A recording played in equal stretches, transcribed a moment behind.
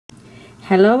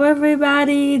Hello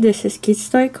everybody, this is Kids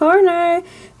Toy Corner.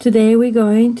 Today we're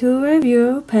going to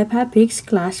review Peppa Pig's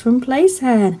Classroom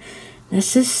Playset.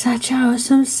 This is such an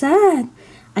awesome set.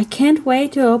 I can't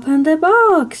wait to open the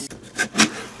box.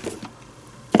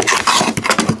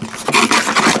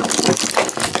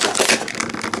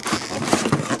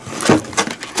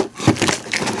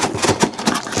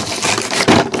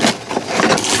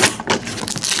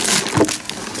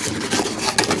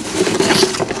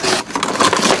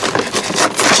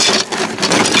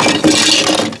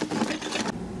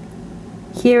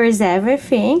 Here is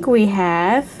everything we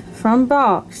have from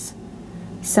box.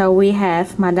 So we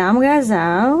have Madame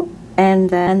Gazelle and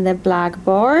then the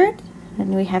blackboard,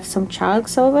 and we have some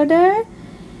chalks over there.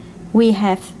 We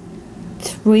have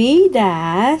 3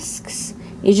 desks.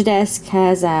 Each desk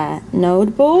has a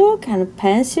notebook and a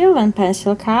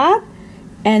pencil cap,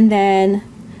 and then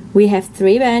we have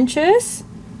 3 benches,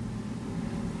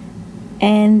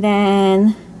 and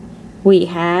then we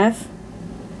have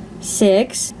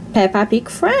 6 Peppa Pig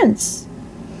friends.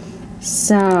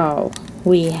 So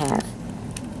we have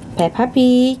Peppa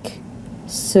Pig,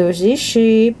 Suzie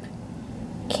Ship,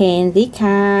 Candy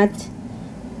Cat,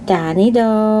 Danny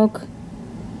Dog,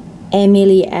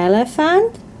 Emilly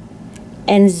Elephant,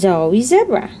 and Zoe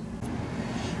Zebra.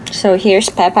 So here's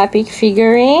Peppa Pig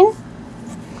figurine.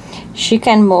 She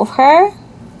can move her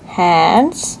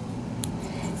hands,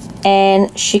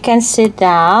 and she can sit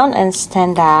down and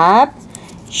stand up.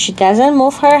 She doesn't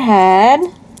move her head,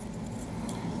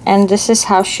 and this is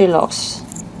how she looks.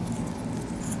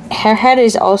 Her head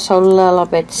is also a little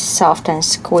bit soft and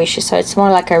squishy, so it's more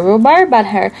like a rhubarb, but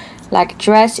her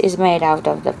dress is made out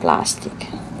of the plastic.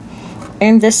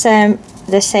 And the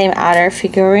same other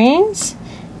figurines,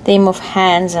 they move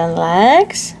hands and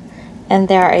legs, and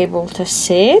they are able to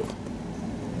sit.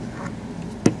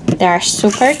 They are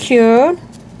super cute.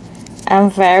 I'm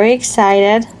very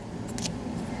excited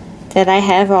that I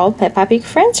have all Peppa Pig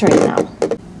friends right now.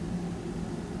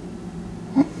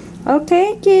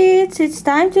 Okay kids, it's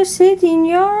time to sit in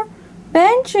your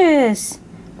benches.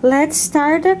 Let's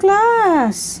start the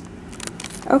class.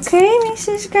 Okay,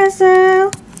 Mrs.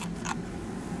 Gazelle.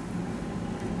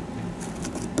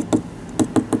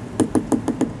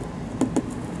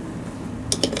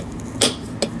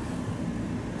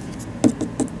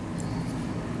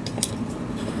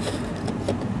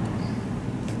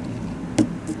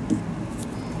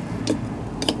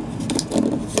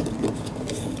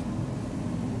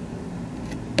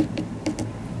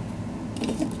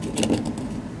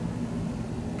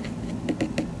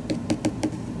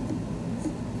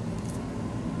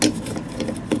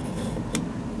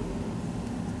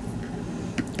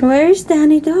 Where is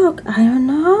Danny Dog? I don't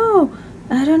know.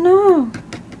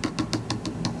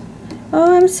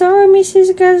 Oh, I'm sorry,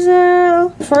 Mrs. Gazelle,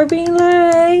 for being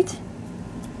late.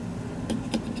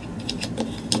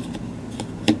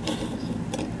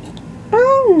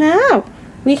 Oh, now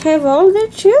we have all the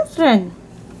children.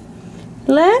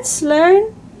 Let's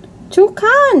learn to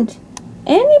count.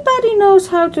 Anybody knows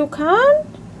how to count?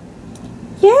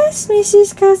 Yes,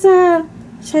 Mrs. Gazelle,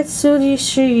 said Suzie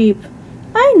Ship.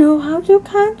 I know how to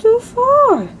count to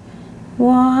 4.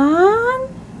 1,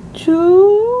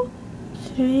 2,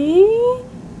 3,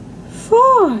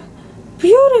 4.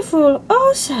 Beautiful,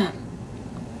 awesome.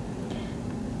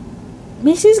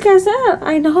 Mrs. Gazelle,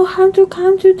 I know how to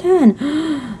count to 10.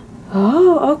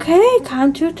 Oh, okay,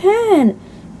 count to 10.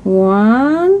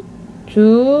 1,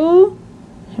 2,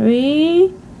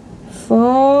 3,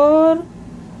 4,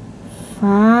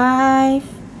 5,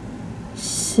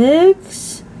 6.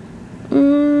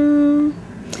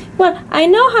 Well, I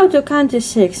know how to count to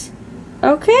 6.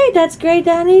 Okay, that's great,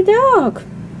 Danny Dog.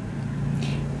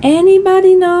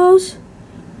 Anybody knows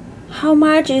how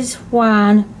much is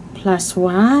 1 plus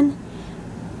 1?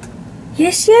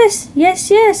 Yes.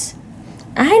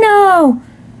 I know,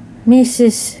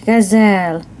 Mrs.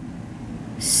 Gazelle,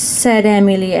 said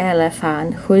Emilly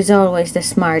Elephant, who is always the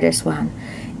smartest one.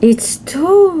 It's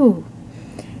 2.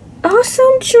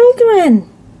 Awesome, children.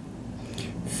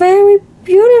 Very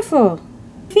beautiful.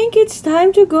 I think it's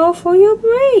time to go for your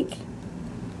break.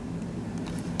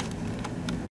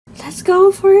 Let's go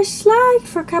for a slide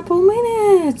for a couple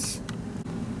minutes.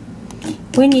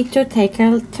 We need to take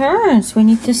our turns. We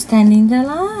need to stand in the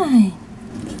line.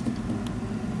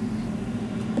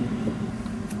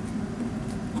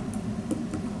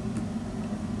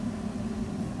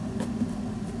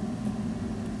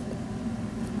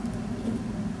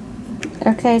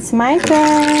 Okay, it's my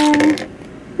turn.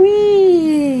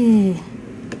 Whee!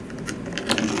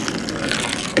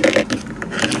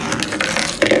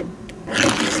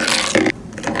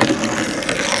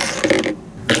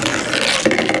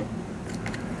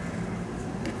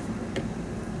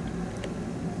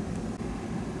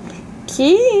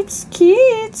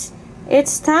 Kids,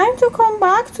 it's time to come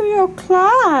back to your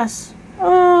class.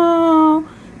 Oh,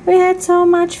 we had so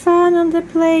much fun on the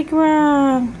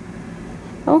playground.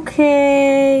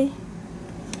 Okay,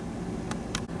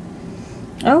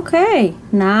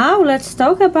 now let's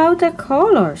talk about the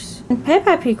colors.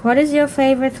 Peppa Pig, what is your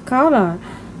favorite color?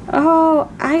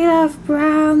 Oh, I love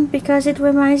brown because it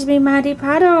reminds me Muddy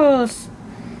Puddles.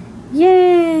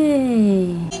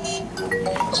 Yay!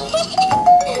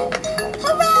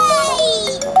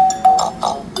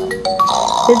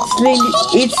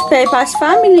 It's Peppa's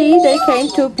family. They came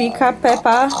to pick up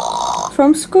Peppa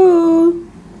from school.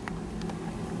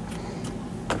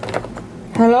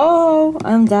 Hello,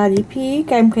 I'm Daddy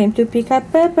Pig. I came to pick up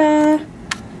Peppa.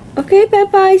 Okay,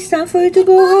 Peppa, it's time for you to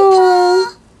go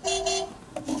home.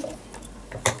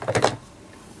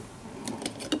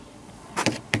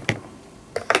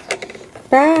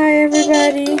 Bye,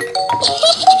 everybody.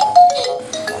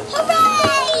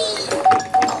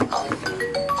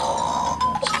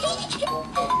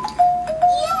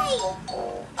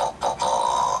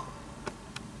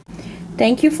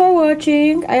 Thank you for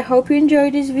watching. I hope you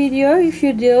enjoyed this video. If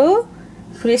you do,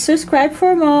 please subscribe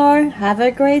for more. Have a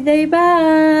great day.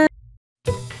 Bye.